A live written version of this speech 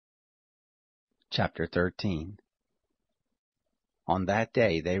Chapter 13. On that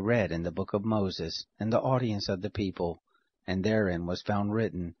day they read in the book of Moses in the audience of the people, and therein was found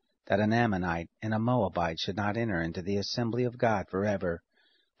written that an Ammonite and a Moabite should not enter into the assembly of God forever,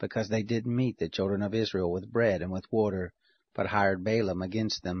 because they did meet the children of Israel with bread and with water, but hired Balaam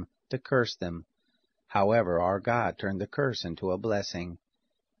against them to curse them. However, our God turned the curse into a blessing.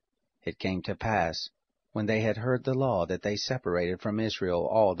 It came to pass, when they had heard the law, that they separated from Israel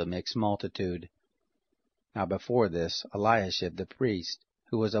all the mixed multitude. Now before this, Eliashib the priest,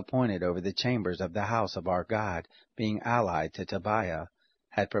 who was appointed over the chambers of the house of our God, being allied to Tobiah,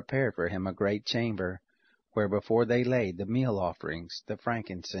 had prepared for him a great chamber, where before they laid the meal offerings, the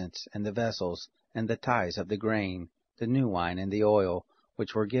frankincense, and the vessels, and the tithes of the grain, the new wine, and the oil,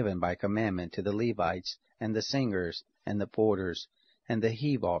 which were given by commandment to the Levites, and the singers, and the porters, and the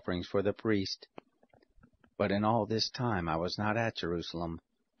heave offerings for the priest. But in all this time I was not at Jerusalem,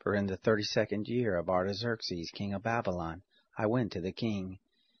 for in the 32nd year of Artaxerxes king of Babylon I went to the king,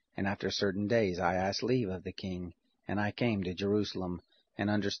 and after certain days I asked leave of the king, and I came to Jerusalem, and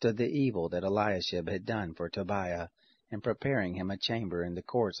understood the evil that Eliashib had done for Tobiah, in preparing him a chamber in the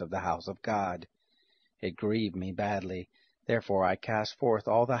courts of the house of God. It grieved me badly, therefore I cast forth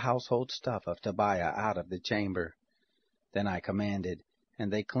all the household stuff of Tobiah out of the chamber. Then I commanded,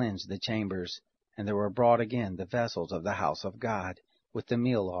 and they cleansed the chambers, and there were brought again the vessels of the house of God, with the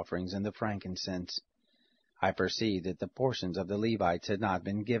meal offerings and the frankincense. I perceived that the portions of the Levites had not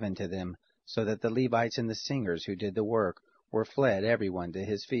been given to them, so that the Levites and the singers who did the work were fled every one to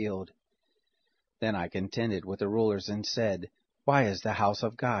his field. Then I contended with the rulers and said, Why is the house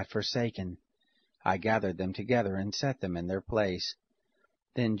of God forsaken? I gathered them together and set them in their place.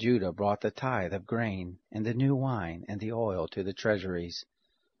 Then Judah brought the tithe of grain, and the new wine, and the oil to the treasuries.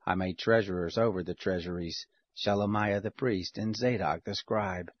 I made treasurers over the treasuries, Shelemiah the priest, and Zadok the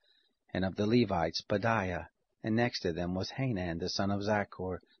scribe, and of the Levites Pedaiah, and next to them was Hanan the son of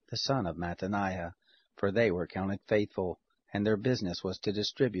Zaccur, the son of Mattaniah, for they were counted faithful, and their business was to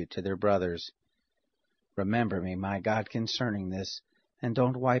distribute to their brothers. Remember me, my God, concerning this, and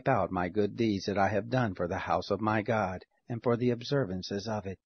don't wipe out my good deeds that I have done for the house of my God, and for the observances of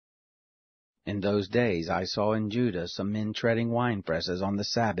it. In those days I saw in Judah some men treading winepresses on the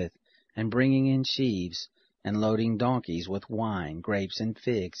Sabbath, and bringing in sheaves, and loading donkeys with wine, grapes, and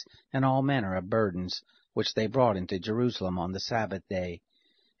figs, and all manner of burdens, which they brought into Jerusalem on the Sabbath day.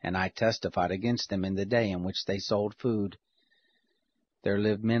 And I testified against them in the day in which they sold food. There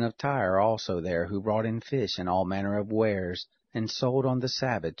lived men of Tyre also there, who brought in fish and all manner of wares, and sold on the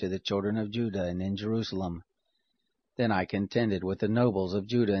Sabbath to the children of Judah and in Jerusalem. Then I contended with the nobles of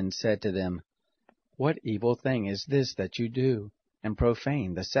Judah, and said to them, What evil thing is this that you do, and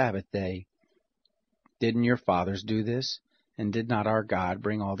profane the Sabbath day? Didn't your fathers do this? And did not our God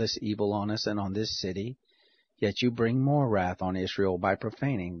bring all this evil on us and on this city? Yet you bring more wrath on Israel by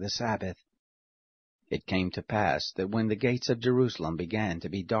profaning the Sabbath. It came to pass that when the gates of Jerusalem began to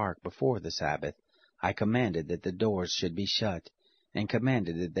be dark before the Sabbath, I commanded that the doors should be shut, and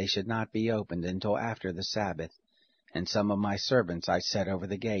commanded that they should not be opened until after the Sabbath. And some of my servants I set over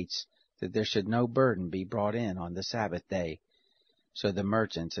the gates, that there should no burden be brought in on the Sabbath day. So the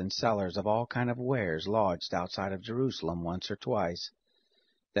merchants and sellers of all kind of wares lodged outside of Jerusalem once or twice.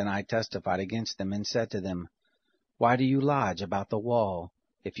 Then I testified against them, and said to them, Why do you lodge about the wall?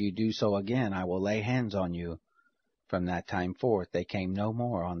 If you do so again, I will lay hands on you. From that time forth they came no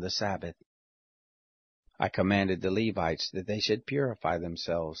more on the Sabbath. I commanded the Levites that they should purify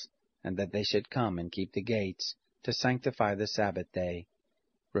themselves, and that they should come and keep the gates, to sanctify the Sabbath day.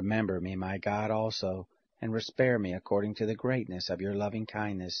 Remember me, my God, also, and spare me according to the greatness of your loving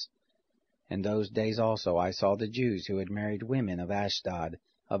kindness. In those days also I saw the Jews who had married women of Ashdod,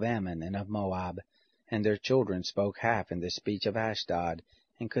 of Ammon, and of Moab, and their children spoke half in the speech of Ashdod,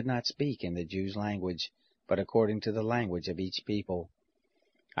 and could not speak in the Jews' language, but according to the language of each people.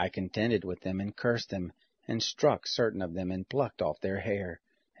 I contended with them, and cursed them, and struck certain of them, and plucked off their hair,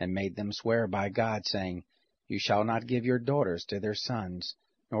 and made them swear by God, saying, You shall not give your daughters to their sons,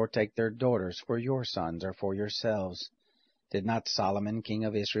 nor take their daughters for your sons or for yourselves. Did not Solomon king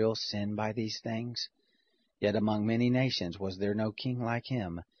of Israel sin by these things? Yet among many nations was there no king like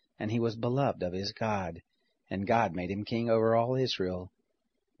him, and he was beloved of his God, and God made him king over all Israel.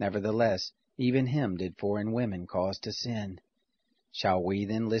 Nevertheless, even him did foreign women cause to sin. Shall we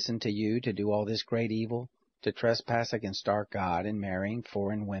then listen to you to do all this great evil, to trespass against our God in marrying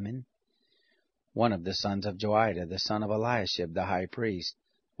foreign women? One of the sons of Joiada, the son of Eliashib the high priest,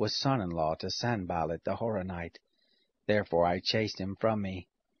 was son-in-law to Sanballat the Horonite. Therefore I chased him from me.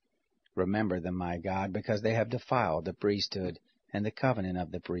 Remember them, my God, because they have defiled the priesthood, and the covenant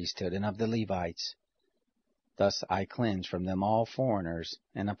of the priesthood and of the Levites. Thus I cleansed from them all foreigners,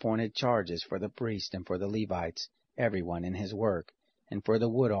 and appointed charges for the priests and for the Levites, every one in his work, and for the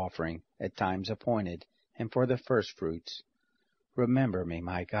wood offering at times appointed, and for the firstfruits. Remember me,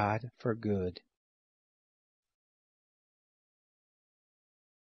 my God, for good,